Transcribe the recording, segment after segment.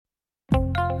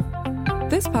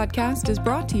This podcast is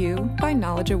brought to you by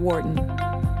Knowledge at Wharton.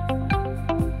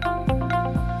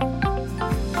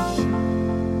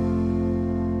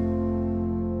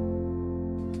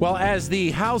 Well, as the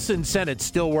House and Senate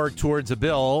still work towards a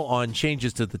bill on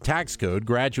changes to the tax code,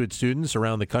 graduate students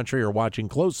around the country are watching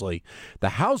closely. The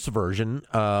House version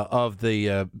of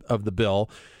the bill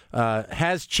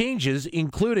has changes,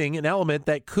 including an element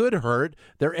that could hurt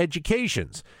their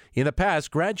educations. In the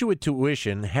past, graduate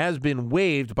tuition has been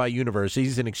waived by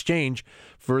universities in exchange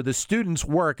for the student's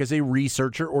work as a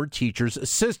researcher or teacher's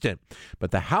assistant.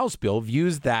 But the House bill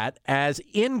views that as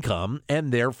income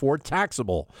and therefore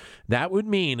taxable. That would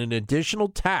mean an additional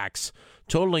tax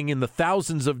totaling in the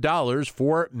thousands of dollars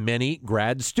for many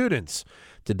grad students.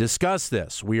 To discuss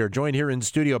this, we are joined here in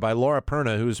studio by Laura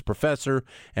Perna, who is professor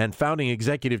and founding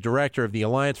executive director of the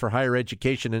Alliance for Higher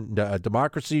Education and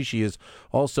Democracy. She is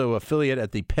also affiliate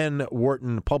at the Penn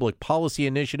Wharton Public Policy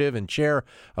Initiative and chair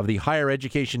of the Higher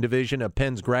Education Division of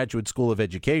Penn's Graduate School of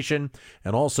Education.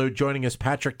 And also joining us,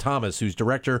 Patrick Thomas, who's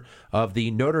director of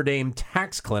the Notre Dame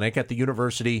Tax Clinic at the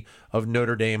University of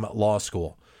Notre Dame Law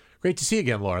School. Great to see you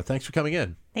again, Laura. Thanks for coming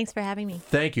in. Thanks for having me.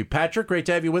 Thank you. Patrick, great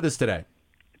to have you with us today.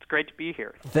 Great to be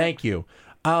here. Thank you.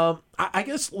 I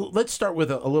guess let's start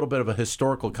with a little bit of a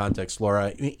historical context, Laura.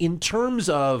 In terms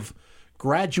of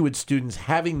graduate students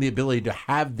having the ability to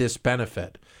have this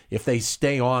benefit if they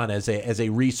stay on as a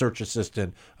research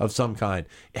assistant of some kind,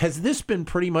 has this been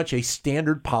pretty much a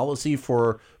standard policy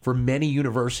for many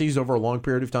universities over a long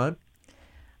period of time?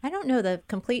 I don't know the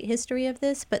complete history of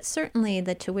this, but certainly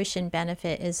the tuition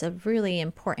benefit is a really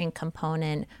important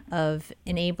component of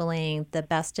enabling the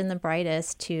best and the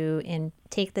brightest to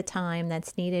take the time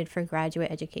that's needed for graduate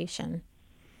education.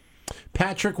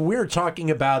 Patrick, we're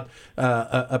talking about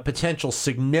a potential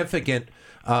significant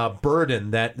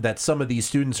burden that some of these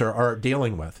students are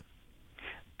dealing with.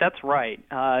 That's right.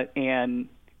 And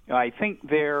I think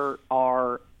there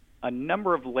are a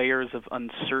number of layers of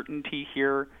uncertainty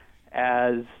here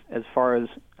as far as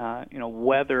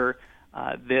whether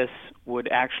this would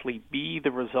actually be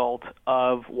the result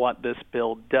of what this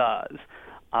bill does,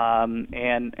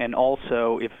 and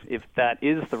also if that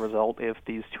is the result, if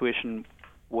these tuition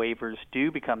waivers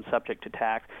do become subject to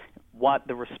tax, what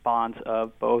the response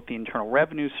of both the Internal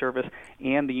Revenue Service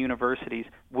and the universities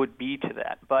would be to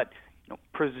that. But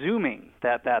presuming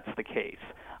that that's the case,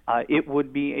 it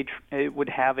would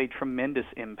have a tremendous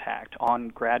impact on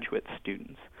graduate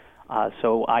students.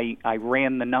 So I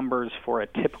ran the numbers for a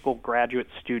typical graduate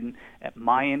student at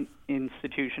my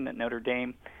institution at Notre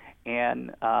Dame,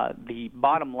 and the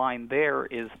bottom line there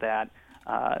is that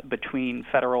between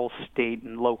federal, state,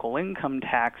 and local income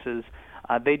taxes,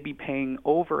 they'd be paying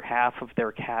over half of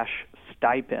their cash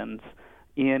stipends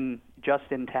in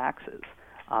taxes,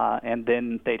 and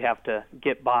then they'd have to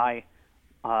get by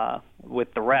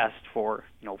with the rest for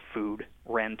food,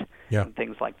 rent, and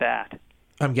things like that.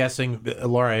 I'm guessing,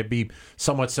 Laura, it'd be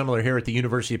somewhat similar here at the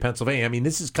University of Pennsylvania. I mean,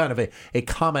 this is kind of a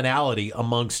commonality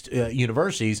amongst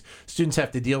universities. Students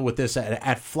have to deal with this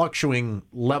at fluctuating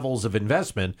levels of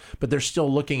investment, but they're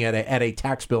still looking at a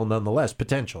tax bill nonetheless,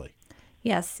 potentially.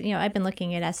 Yes, I've been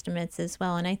looking at estimates as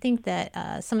well, and I think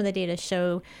that some of the data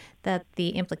show that the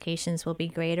implications will be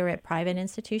greater at private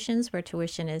institutions where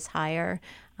tuition is higher.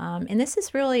 And this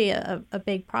is really a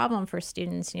big problem for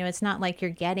students. It's not like you're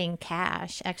getting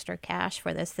extra cash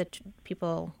for this, that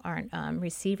people aren't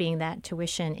receiving that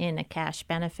tuition in a cash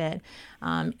benefit.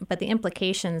 But the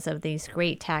implications of these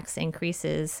great tax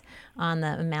increases on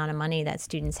the amount of money that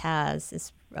students has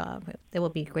is it will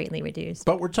be greatly reduced.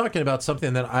 But we're talking about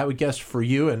something that I would guess for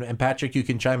you, and Patrick, you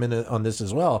can chime in on this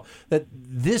as well, that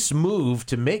this move,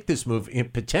 to make this move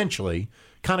potentially,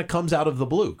 kind of comes out of the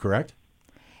blue, correct?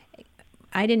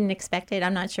 I didn't expect it.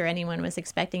 I'm not sure anyone was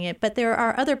expecting it. But there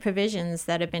are other provisions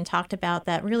that have been talked about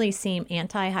that really seem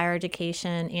anti-higher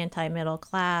education, anti-middle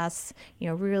class.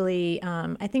 Really,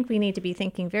 I think we need to be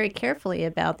thinking very carefully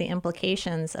about the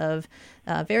implications of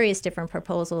various different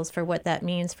proposals for what that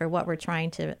means for what we're trying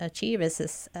to achieve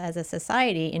as a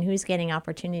society and who's getting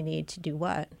opportunity to do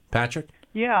what. Patrick?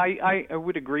 Yeah, I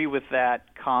would agree with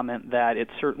that comment that it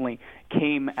certainly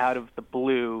came out of the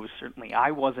blue. Certainly,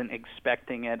 I wasn't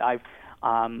expecting it.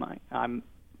 I'm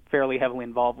fairly heavily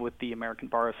involved with the American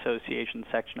Bar Association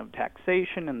section of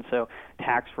taxation, and so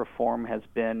tax reform has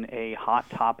been a hot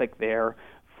topic there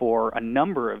for a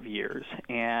number of years,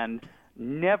 and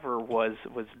never was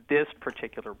this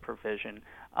particular provision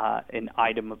an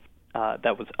item of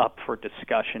that was up for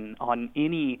discussion on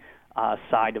any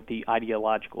side of the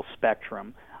ideological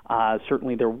spectrum.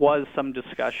 Certainly there was some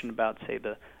discussion about, say,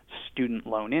 the student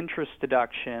loan interest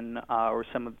deduction, or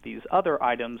some of these other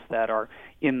items that are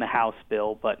in the House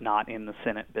bill but not in the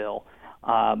Senate bill.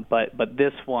 But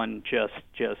this one just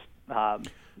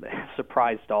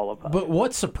surprised all of us. But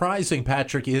what's surprising,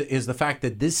 Patrick, is the fact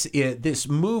that this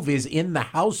move is in the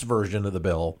House version of the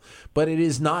bill, but it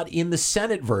is not in the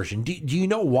Senate version. Do you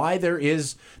know why there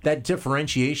is that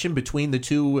differentiation between the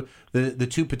two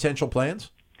potential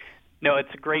plans? No,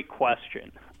 it's a great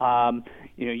question.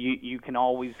 You can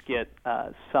always get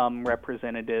some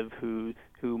representative who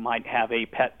might have a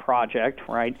pet project,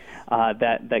 right?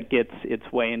 That gets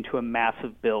its way into a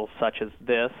massive bill such as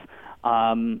this.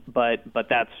 But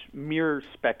that's mere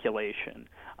speculation.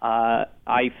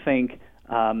 I think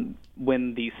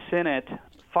when the Senate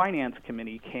Finance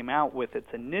Committee came out with its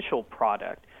initial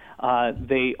product,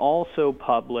 they also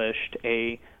published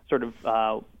a sort of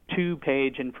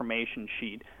 2-page information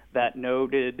sheet that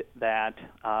noted that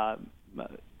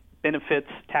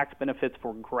tax benefits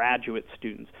for graduate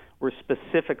students were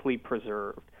specifically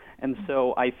preserved. And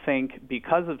so I think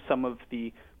because of some of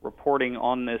the reporting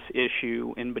on this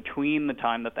issue in between the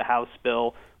time that the House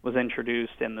bill was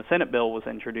introduced and the Senate bill was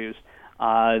introduced,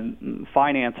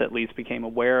 finance at least became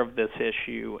aware of this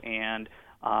issue and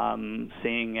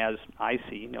seeing, as I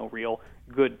see, no real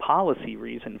good policy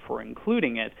reason for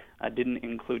including it, didn't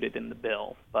include it in the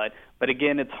bill. But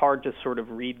again, it's hard to sort of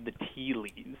read the tea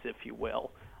leaves, if you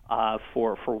will,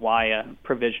 for why a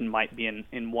provision might be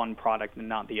in one product and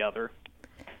not the other.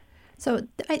 So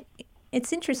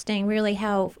it's interesting, really,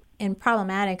 how, and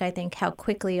problematic, I think, how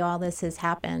quickly all this has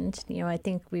happened. I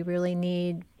think we really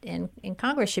need, and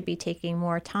Congress should be taking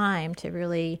more time to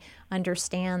really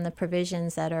understand the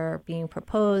provisions that are being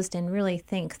proposed and really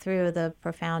think through the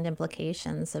profound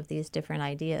implications of these different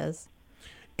ideas.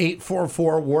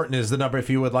 844-WHARTON is the number if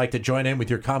you would like to join in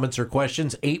with your comments or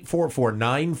questions.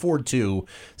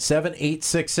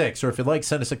 844-942-7866. Or if you'd like,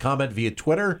 send us a comment via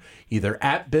Twitter, either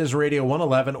at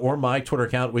BizRadio111 or my Twitter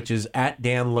account, which is at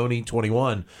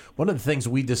DanLoney21. One of the things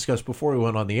we discussed before we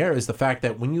went on the air is the fact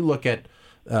that when you look at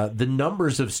the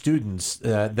numbers of students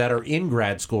that are in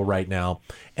grad school right now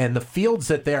and the fields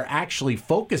that they're actually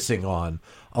focusing on,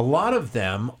 a lot of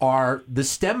them are the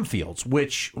STEM fields,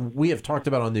 which we have talked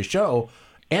about on this show,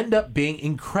 end up being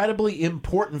incredibly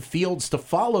important fields to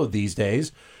follow these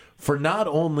days for not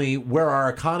only where our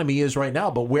economy is right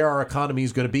now, but where our economy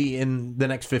is going to be in the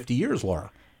next 50 years, Laura.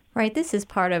 Right. This is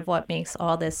part of what makes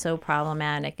all this so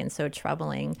problematic and so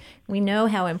troubling. We know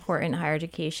how important higher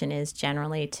education is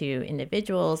generally to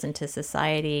individuals and to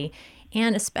society,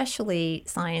 and especially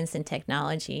science and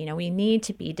technology. We need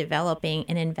to be developing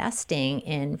and investing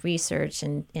in research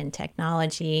and in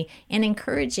technology and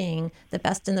encouraging the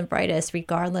best and the brightest,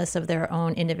 regardless of their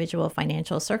own individual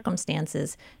financial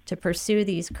circumstances, to pursue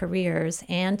these careers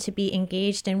and to be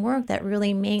engaged in work that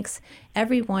really makes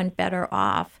everyone better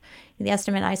off. The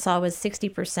estimate I saw was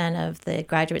 60% of the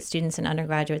graduate students and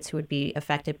undergraduates who would be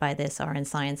affected by this are in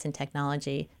science and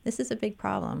technology. This is a big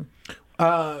problem.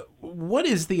 What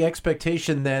is the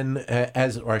expectation then,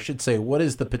 what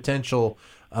is the potential,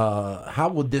 how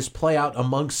would this play out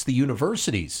amongst the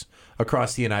universities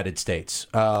across the United States,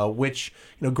 which,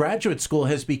 graduate school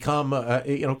has become,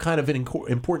 kind of an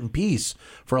important piece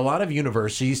for a lot of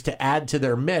universities to add to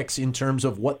their mix in terms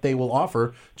of what they will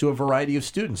offer to a variety of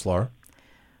students, Laura?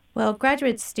 Well,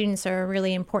 graduate students are a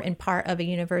really important part of a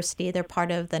university. They're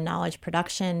part of the knowledge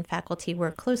production. Faculty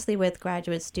work closely with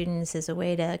graduate students as a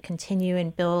way to continue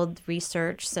and build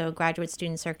research. So graduate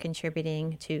students are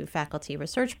contributing to faculty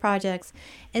research projects,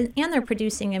 and they're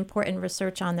producing important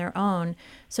research on their own.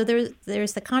 So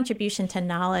there's the contribution to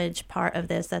knowledge part of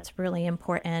this that's really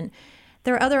important.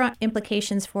 There are other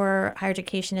implications for higher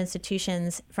education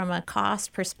institutions from a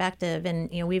cost perspective,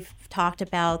 and we've talked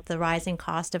about the rising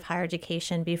cost of higher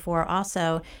education before.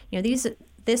 Also,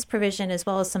 this provision, as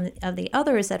well as some of the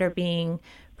others that are being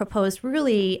proposed,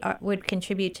 really would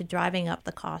contribute to driving up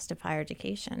the cost of higher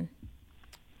education.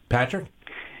 Patrick?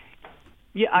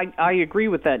 Yeah, I agree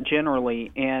with that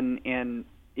generally, and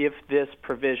if this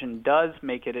provision does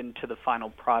make it into the final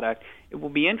product, it will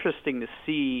be interesting to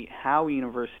see how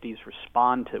universities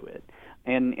respond to it.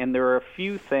 And there are a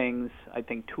few things, I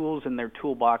think, tools in their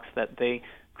toolbox that they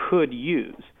could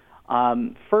use.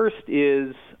 First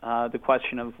is the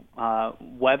question of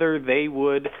whether they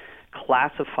would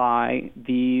classify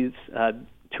these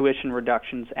tuition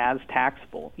reductions as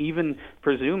taxable, even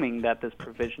presuming that this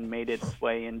provision made its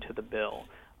way into the bill.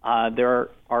 There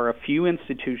are a few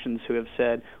institutions who have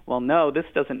said, well, no, this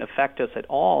doesn't affect us at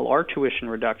all. Our tuition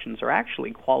reductions are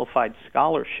actually qualified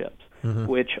scholarships,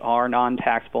 which are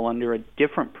non-taxable under a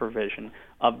different provision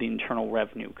of the Internal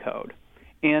Revenue Code.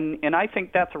 And I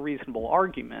think that's a reasonable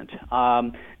argument.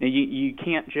 You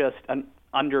can't just,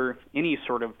 under any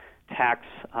sort of tax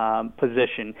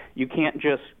position, you can't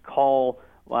just call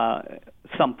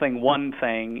something one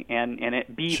thing and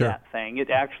it be Sure. that thing. It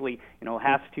actually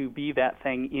has to be that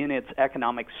thing in its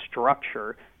economic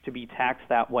structure to be taxed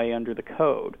that way under the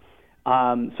code.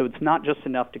 So it's not just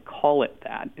enough to call it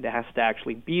that. It has to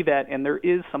actually be that, and there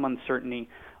is some uncertainty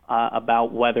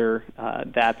about whether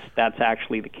that's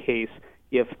actually the case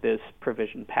if this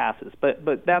provision passes.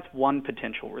 But that's one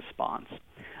potential response.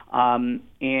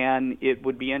 And it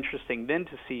would be interesting then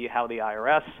to see how the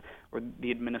IRS or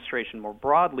the administration more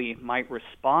broadly might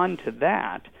respond to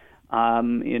that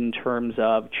in terms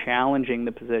of challenging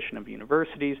the position of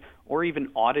universities or even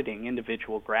auditing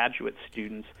individual graduate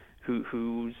students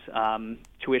whose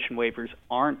tuition waivers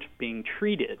aren't being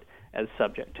treated as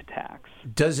subject to tax.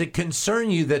 Does it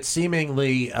concern you that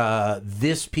seemingly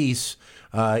this piece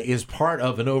is part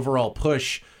of an overall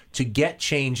push to get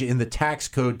change in the tax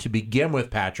code to begin with,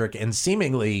 Patrick? And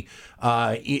seemingly,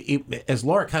 as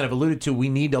Laura kind of alluded to, we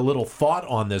need a little thought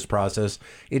on this process.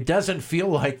 It doesn't feel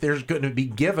like there's going to be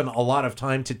given a lot of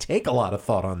time to take a lot of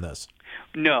thought on this.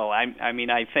 No, I mean,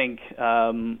 I think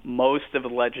most of the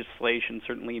legislation,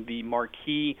 certainly the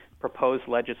marquee proposed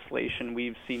legislation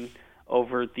we've seen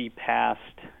over the past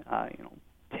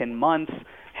 10 months,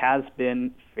 has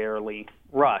been fairly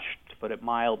rushed, to put it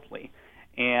mildly.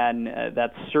 And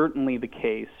that's certainly the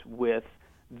case with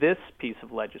this piece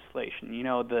of legislation.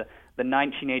 The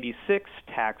 1986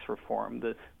 tax reform,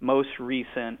 the most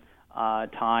recent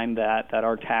time that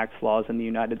our tax laws in the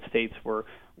United States were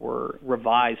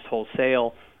revised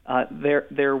wholesale,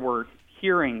 there were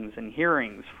hearings and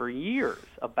hearings for years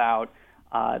about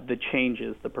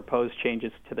the proposed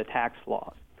changes to the tax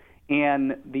laws.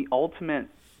 And the ultimate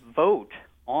vote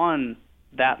on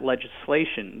that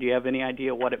legislation, do you have any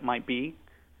idea what it might be?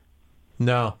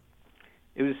 No.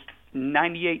 It was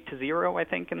 98-0, I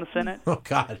think, in the Senate. Oh,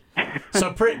 God.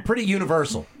 So pretty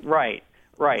universal. Right.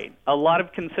 A lot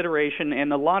of consideration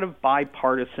and a lot of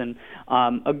bipartisan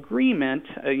agreement.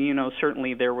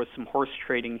 Certainly there was some horse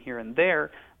trading here and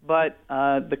there, but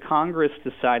the Congress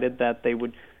decided that they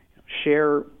would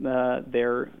share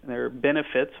their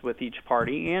benefits with each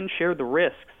party and share the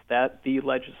risks that the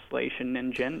legislation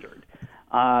engendered.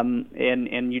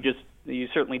 And you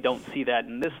certainly don't see that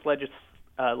in this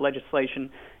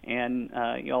legislation, and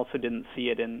you also didn't see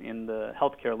it in the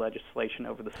healthcare legislation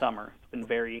over the summer. It's been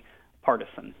very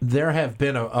partisan. There have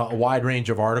been a wide range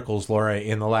of articles, Laura,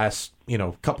 in the last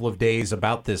couple of days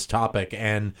about this topic,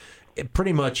 and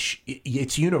pretty much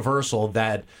it's universal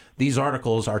that these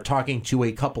articles are talking to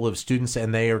a couple of students,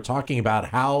 and they are talking about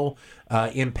how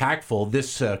impactful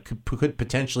this could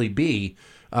potentially be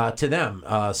to them.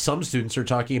 Some students are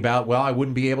talking about, well, I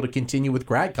wouldn't be able to continue with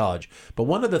grad college. But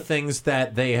one of the things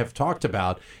that they have talked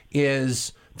about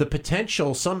is the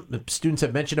potential. Some students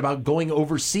have mentioned about going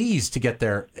overseas to get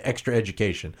their extra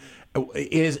education.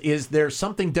 Is there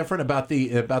something different about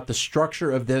the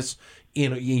structure of this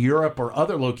in Europe or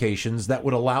other locations that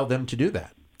would allow them to do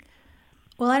that?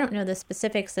 Well, I don't know the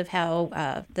specifics of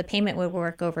how the payment would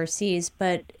work overseas,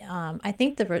 but I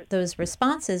think those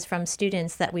responses from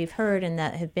students that we've heard and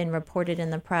that have been reported in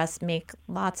the press make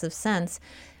lots of sense.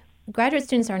 Graduate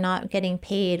students are not getting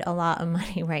paid a lot of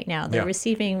money right now. They're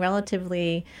receiving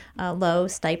relatively low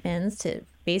stipends to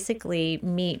basically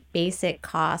meet basic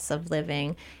costs of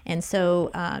living. And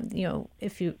so,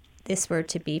 if this were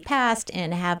to be passed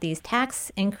and have these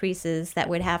tax increases that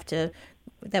would have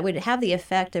the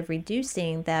effect of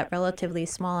reducing that relatively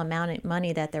small amount of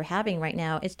money that they're having right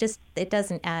now, it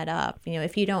doesn't add up.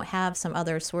 If you don't have some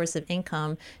other source of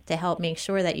income to help make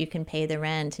sure that you can pay the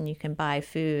rent and you can buy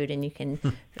food and you can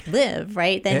live,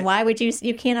 right, then why would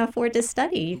you can't afford to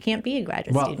study. You can't be a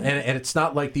graduate student. And it's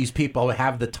not like these people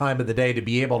have the time of the day to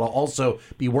be able to also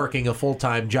be working a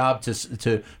full-time job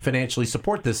to financially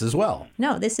support this as well.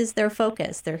 No, this is their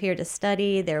focus. They're here to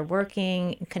study. They're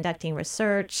working, conducting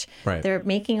research. Right. They're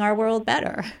making our world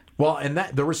better. Well, and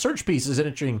that the research piece is an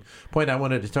interesting point I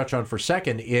wanted to touch on for a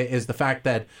second, is the fact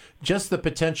that just the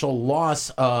potential loss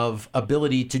of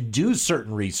ability to do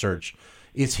certain research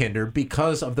is hindered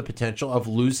because of the potential of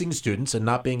losing students and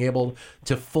not being able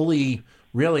to fully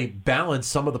really balance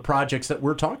some of the projects that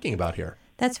we're talking about here.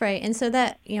 That's right. And so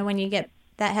that, when you get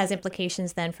that has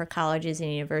implications then for colleges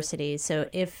and universities. So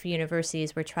if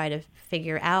universities were trying to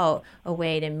figure out a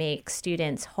way to make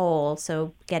students whole,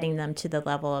 so getting them to the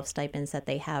level of stipends that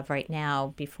they have right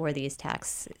now before these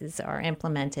taxes are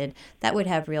implemented, that would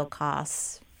have real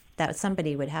costs that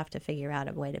somebody would have to figure out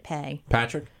a way to pay.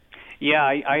 Patrick? Yeah,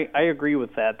 I agree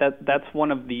with that. That's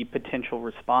one of the potential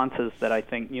responses that I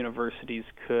think universities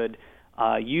could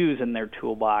use in their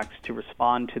toolbox to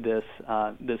respond to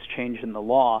this change in the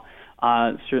law.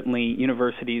 Certainly,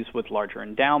 universities with larger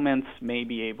endowments may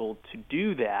be able to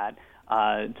do that,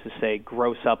 to say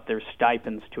gross up their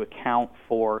stipends to account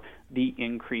for the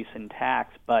increase in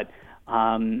tax, but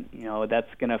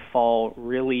that's going to fall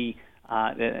really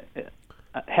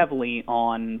heavily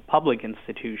on public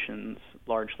institutions,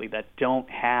 largely, that don't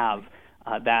have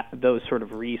those sort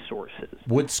of resources.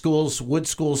 Would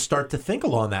schools start to think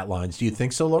along that lines? Do you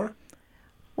think so, Laura?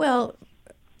 Well,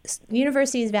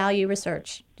 universities value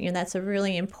research. That's a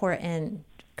really important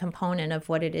component of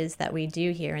what it is that we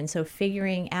do here. And so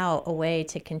figuring out a way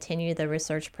to continue the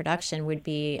research production would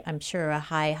be, I'm sure, a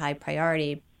high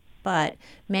priority. But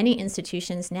many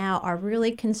institutions now are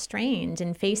really constrained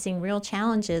and facing real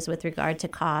challenges with regard to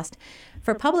cost.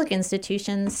 For public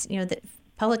institutions,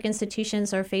 public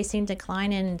institutions are facing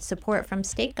decline in support from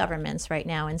state governments right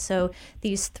now. And so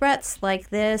these threats like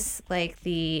this, like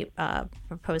the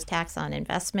proposed tax on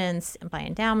investments by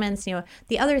endowments,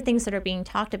 the other things that are being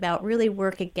talked about really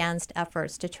work against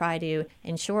efforts to try to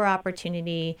ensure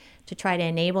opportunity, to try to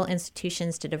enable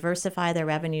institutions to diversify their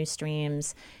revenue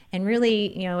streams, and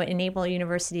really, enable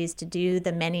universities to do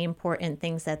the many important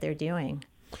things that they're doing.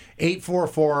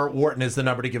 844-WHARTON is the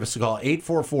number to give us a call.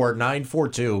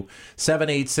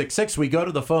 844-942-7866. We go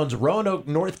to the phones. Roanoke,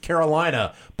 North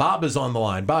Carolina. Bob is on the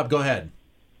line. Bob, go ahead.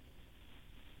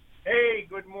 Hey,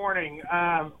 good morning.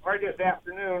 Or just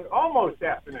afternoon, almost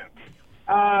afternoon.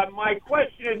 My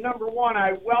question is, number one,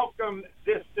 I welcome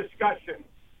this discussion.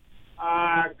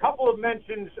 A couple of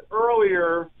mentions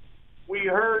earlier, we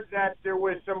heard that there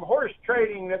was some horse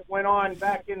trading that went on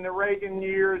back in the Reagan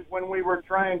years when we were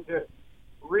trying to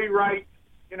rewrite,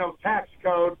 tax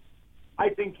code. I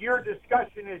think your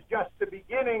discussion is just the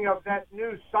beginning of that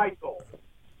new cycle.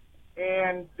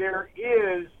 And there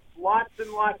is lots and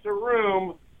lots of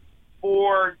room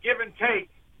for give and take,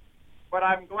 but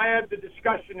I'm glad the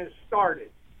discussion has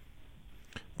started.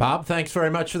 Bob, thanks very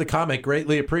much for the comment.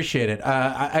 Greatly appreciate it.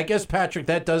 I guess, Patrick,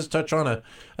 that does touch on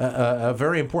a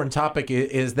very important topic,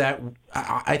 is that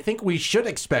I think we should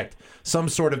expect some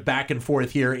sort of back and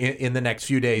forth here in the next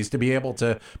few days to be able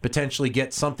to potentially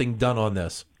get something done on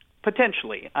this.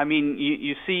 Potentially. I mean,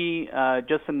 you see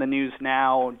just in the news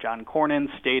now, John Cornyn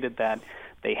stated that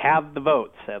they have the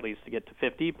votes, at least to get to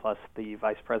 50, plus the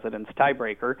vice president's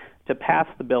tiebreaker, to pass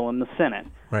the bill in the Senate.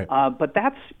 Right. But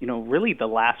that's, really the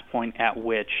last point at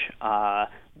which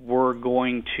we're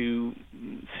going to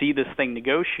see this thing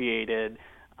negotiated,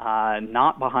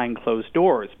 not behind closed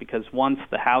doors, because once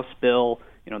the House bill,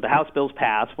 the House bills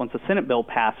pass, once the Senate bill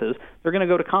passes, they're going to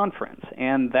go to conference,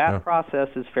 and that process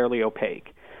is fairly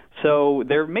opaque. So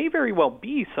there may very well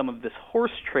be some of this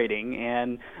horse trading,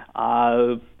 and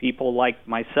people like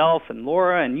myself and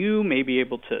Laura and you may be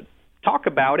able to talk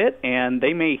about it, and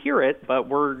they may hear it, but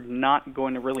we're not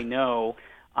going to really know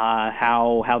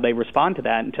how they respond to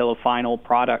that until a final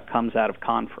product comes out of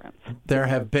conference. There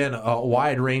have been a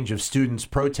wide range of students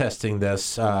protesting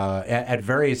this at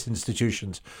various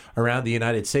institutions around the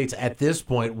United States. At this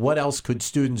point, what else could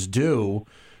students do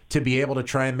to be able to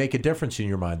try and make a difference in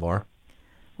your mind, Laura?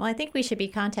 Well, I think we should be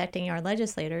contacting our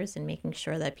legislators and making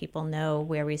sure that people know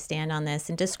where we stand on this,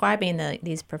 and describing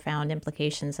these profound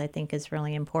implications, I think, is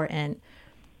really important.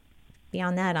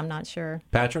 Beyond that, I'm not sure.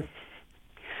 Patrick?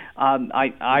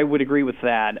 I would agree with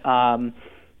that.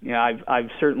 I've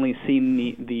certainly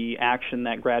seen the action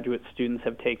that graduate students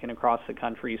have taken across the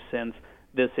country since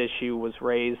this issue was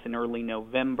raised in early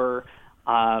November,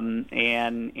 and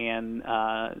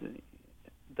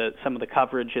some of the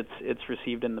coverage it's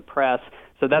received in the press.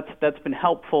 So that's been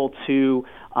helpful to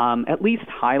at least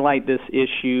highlight this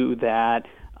issue that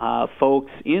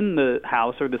folks in the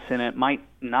House or the Senate might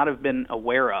not have been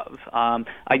aware of.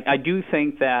 I do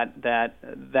think that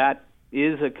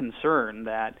is a concern,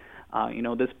 that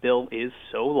this bill is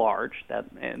so large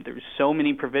and there's so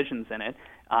many provisions in it.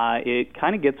 It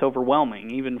kind of gets overwhelming,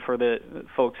 even for the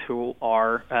folks who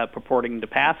are purporting to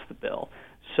pass the bill.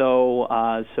 So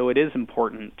it is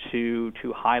important to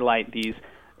highlight these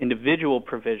individual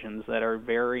provisions that are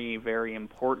very, very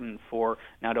important for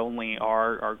not only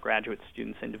our graduate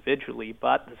students individually,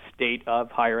 but the state of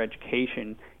higher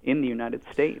education in the United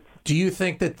States. Do you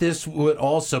think that this would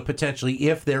also potentially,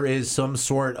 if there is some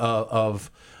sort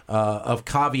of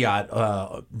caveat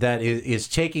that is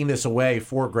taking this away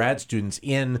for grad students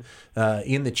in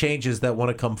the changes that want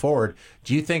to come forward,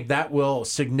 do you think that will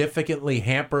significantly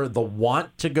hamper the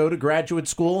want to go to graduate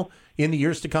school in the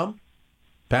years to come?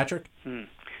 Patrick?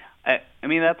 I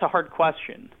mean, that's a hard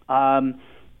question.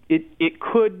 It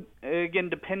could, again,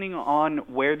 depending on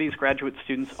where these graduate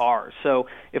students are. So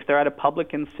if they're at a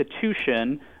public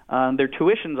institution, their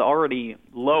tuition's already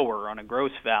lower on a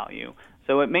gross value,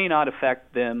 so it may not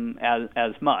affect them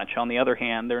as much. On the other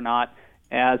hand, they're not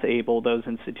as able, those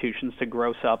institutions, to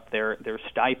gross up their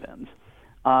stipends.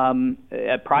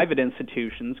 At private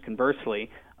institutions, conversely,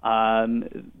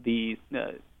 the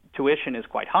tuition is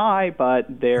quite high,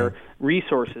 but their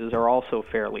resources are also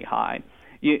fairly high.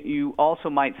 You also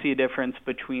might see a difference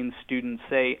between students,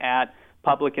 say, at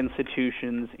public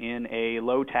institutions in a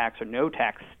low-tax or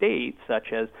no-tax state,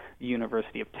 such as the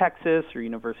University of Texas or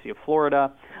University of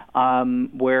Florida,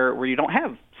 where you don't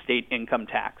have state income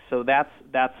tax. So that's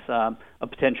a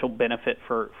potential benefit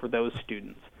for those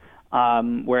students.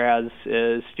 Whereas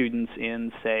students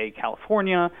in, say,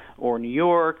 California or New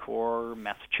York or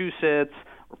Massachusetts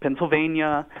or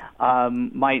Pennsylvania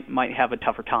might have a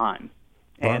tougher time.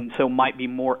 And so might be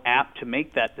more apt to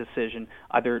make that decision,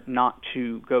 either not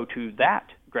to go to that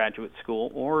graduate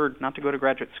school or not to go to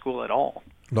graduate school at all.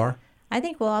 Laura? I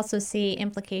think we'll also see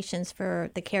implications for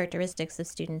the characteristics of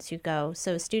students who go.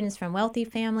 So students from wealthy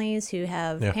families who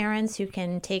have parents who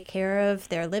can take care of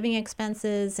their living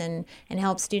expenses and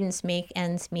help students make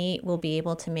ends meet will be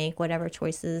able to make whatever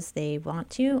choices they want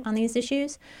to on these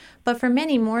issues. But for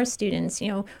many more students,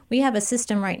 we have a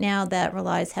system right now that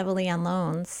relies heavily on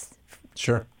loans.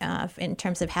 Sure. In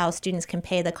terms of how students can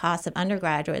pay the cost of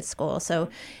undergraduate school. So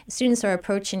many students are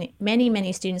approaching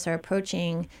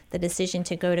the decision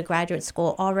to go to graduate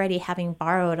school already having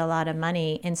borrowed a lot of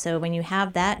money. And so when you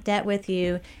have that debt with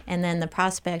you and then the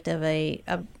prospect of a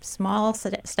small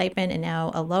stipend and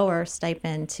now a lower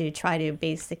stipend to try to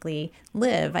basically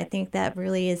live, I think that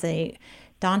really is a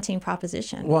daunting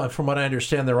proposition. Well, from what I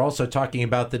understand, they're also talking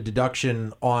about the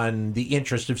deduction on the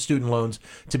interest of student loans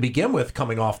to begin with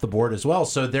coming off the board as well.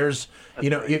 So there's,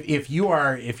 if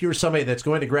you're somebody that's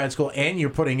going to grad school and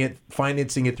you're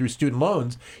financing it through student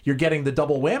loans, you're getting the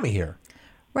double whammy here.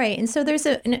 Right. And so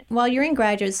while you're in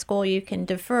graduate school, you can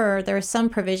defer. There are some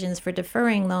provisions for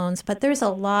deferring loans, but there's a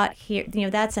lot here.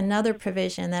 That's another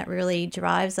provision that really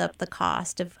drives up the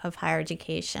cost of higher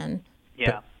education.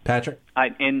 Yeah. Patrick?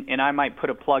 And I might put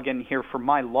a plug in here for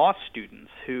my law students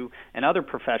and other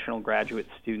professional graduate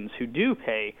students who do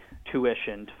pay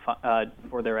tuition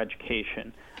for their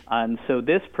education. And so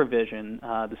this provision,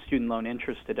 the student loan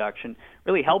interest deduction,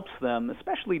 really helps them,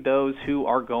 especially those who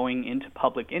are going into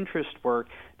public interest work,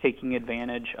 taking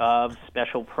advantage of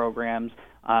special programs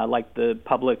like the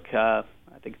public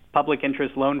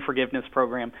interest loan forgiveness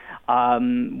program,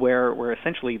 where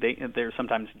essentially they're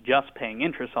sometimes just paying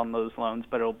interest on those loans,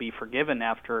 but it'll be forgiven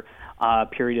after a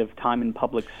period of time in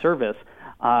public service.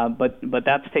 But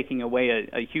that's taking away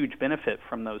a huge benefit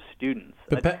from those students.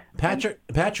 But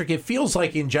Patrick, it feels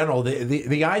like in general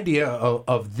the idea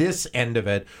of this end of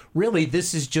it, really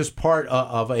this is just part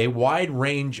of a wide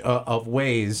range of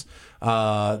ways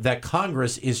that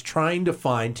Congress is trying to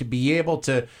find to be able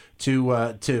to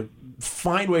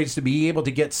find ways to be able to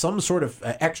get some sort of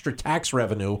extra tax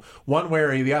revenue one way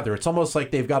or the other. It's almost like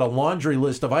they've got a laundry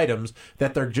list of items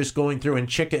that they're just going through and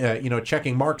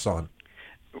checking marks on.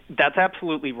 That's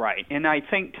absolutely right. And I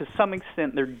think to some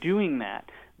extent they're doing that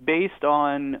based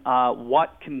on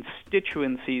what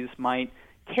constituencies might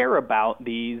care about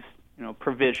these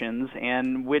provisions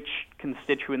and which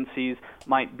constituencies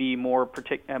might be more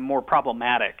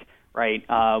problematic, right,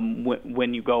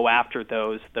 when you go after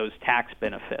those tax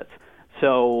benefits.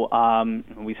 So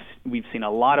we've seen a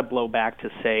lot of blowback to,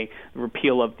 say, the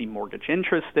repeal of the mortgage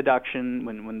interest deduction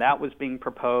when that was being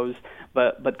proposed,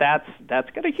 but that's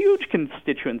got a huge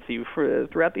constituency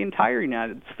throughout the entire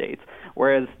United States,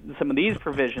 whereas some of these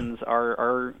provisions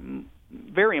are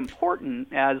very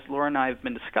important, as Laura and I have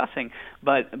been discussing,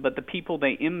 but the people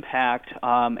they impact,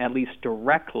 at least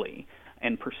directly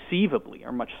and perceivably,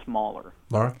 are much smaller.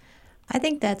 Laura? I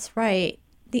think that's right.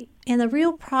 And the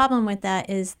real problem with that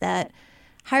is that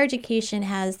higher education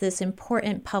has this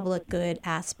important public good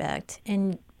aspect,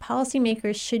 and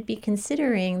policymakers should be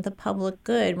considering the public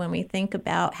good when we think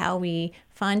about how we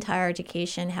fund higher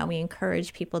education, how we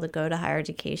encourage people to go to higher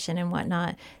education and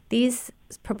whatnot. These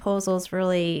proposals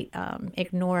really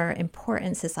ignore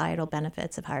important societal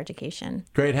benefits of higher education.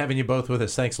 Great having you both with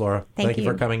us. Thanks, Laura. Thank you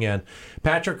for coming in.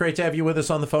 Patrick, great to have you with us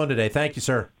on the phone today. Thank you,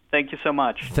 sir. Thank you so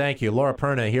much. Thank you. Laura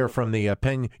Perna here from the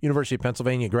University of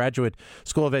Pennsylvania Graduate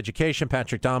School of Education.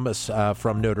 Patrick Dombas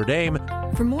from Notre Dame.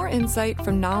 For more insight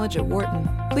from Knowledge at Wharton,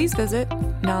 please visit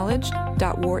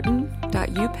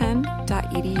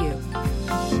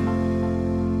knowledge.wharton.upenn.edu.